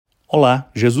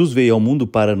Olá, Jesus veio ao mundo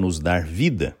para nos dar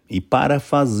vida e para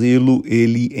fazê-lo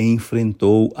ele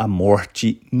enfrentou a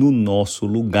morte no nosso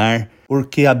lugar,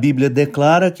 porque a Bíblia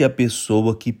declara que a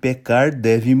pessoa que pecar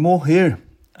deve morrer.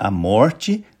 A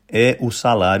morte é o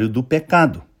salário do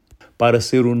pecado. Para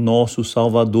ser o nosso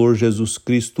Salvador, Jesus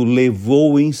Cristo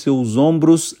levou em seus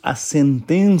ombros a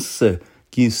sentença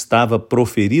que estava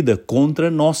proferida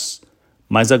contra nós.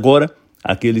 Mas agora,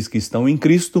 aqueles que estão em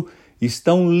Cristo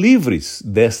estão livres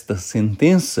desta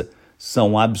sentença,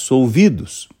 são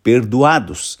absolvidos,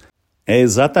 perdoados. É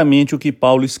exatamente o que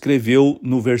Paulo escreveu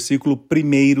no versículo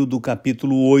 1 do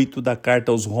capítulo 8 da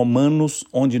carta aos Romanos,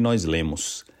 onde nós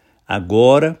lemos: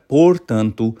 Agora,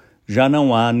 portanto, já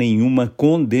não há nenhuma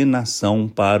condenação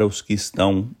para os que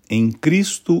estão em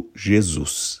Cristo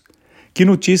Jesus. Que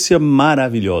notícia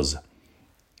maravilhosa!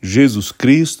 Jesus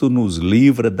Cristo nos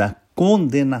livra da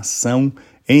condenação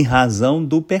em razão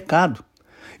do pecado.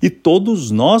 E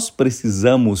todos nós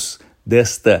precisamos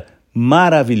desta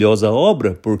maravilhosa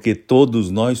obra, porque todos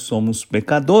nós somos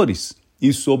pecadores.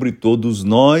 E sobre todos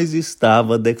nós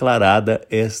estava declarada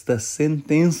esta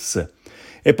sentença.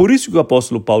 É por isso que o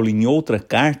apóstolo Paulo, em outra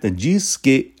carta, diz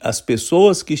que as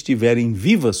pessoas que estiverem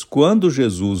vivas quando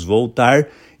Jesus voltar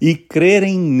e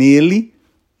crerem nele,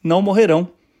 não morrerão,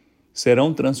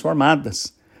 serão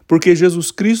transformadas. Porque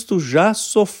Jesus Cristo já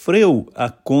sofreu a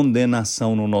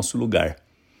condenação no nosso lugar.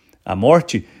 A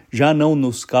morte já não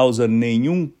nos causa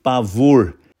nenhum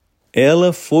pavor.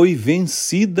 Ela foi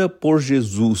vencida por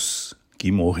Jesus,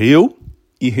 que morreu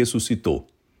e ressuscitou.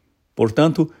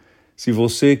 Portanto, se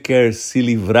você quer se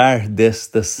livrar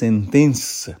desta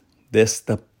sentença,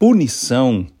 desta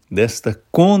punição, desta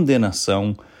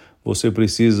condenação, você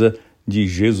precisa de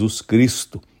Jesus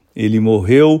Cristo. Ele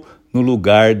morreu no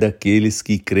lugar daqueles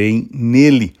que creem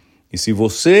nele. E se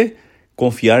você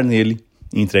confiar nele,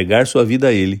 entregar sua vida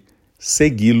a ele,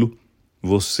 segui-lo,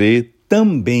 você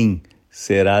também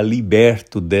será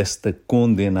liberto desta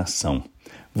condenação.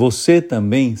 Você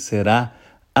também será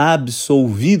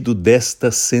absolvido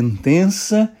desta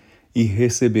sentença e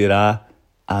receberá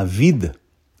a vida.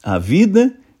 A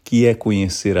vida que é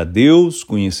conhecer a Deus,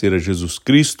 conhecer a Jesus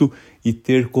Cristo e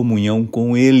ter comunhão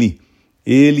com ele.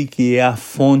 Ele que é a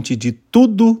fonte de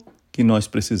tudo que nós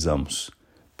precisamos.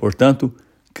 Portanto,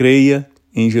 creia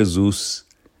em Jesus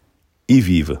e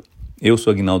viva. Eu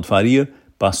sou Aguinaldo Faria,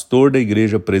 pastor da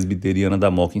Igreja Presbiteriana da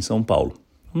Moca em São Paulo.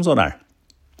 Vamos orar.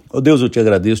 Ó Deus, eu te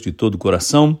agradeço de todo o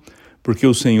coração, porque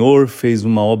o Senhor fez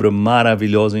uma obra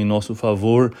maravilhosa em nosso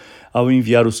favor ao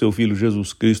enviar o seu Filho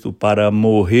Jesus Cristo para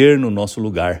morrer no nosso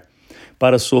lugar,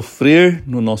 para sofrer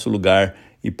no nosso lugar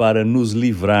e para nos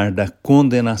livrar da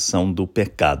condenação do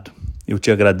pecado. Eu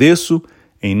te agradeço,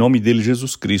 em nome dele,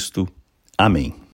 Jesus Cristo. Amém.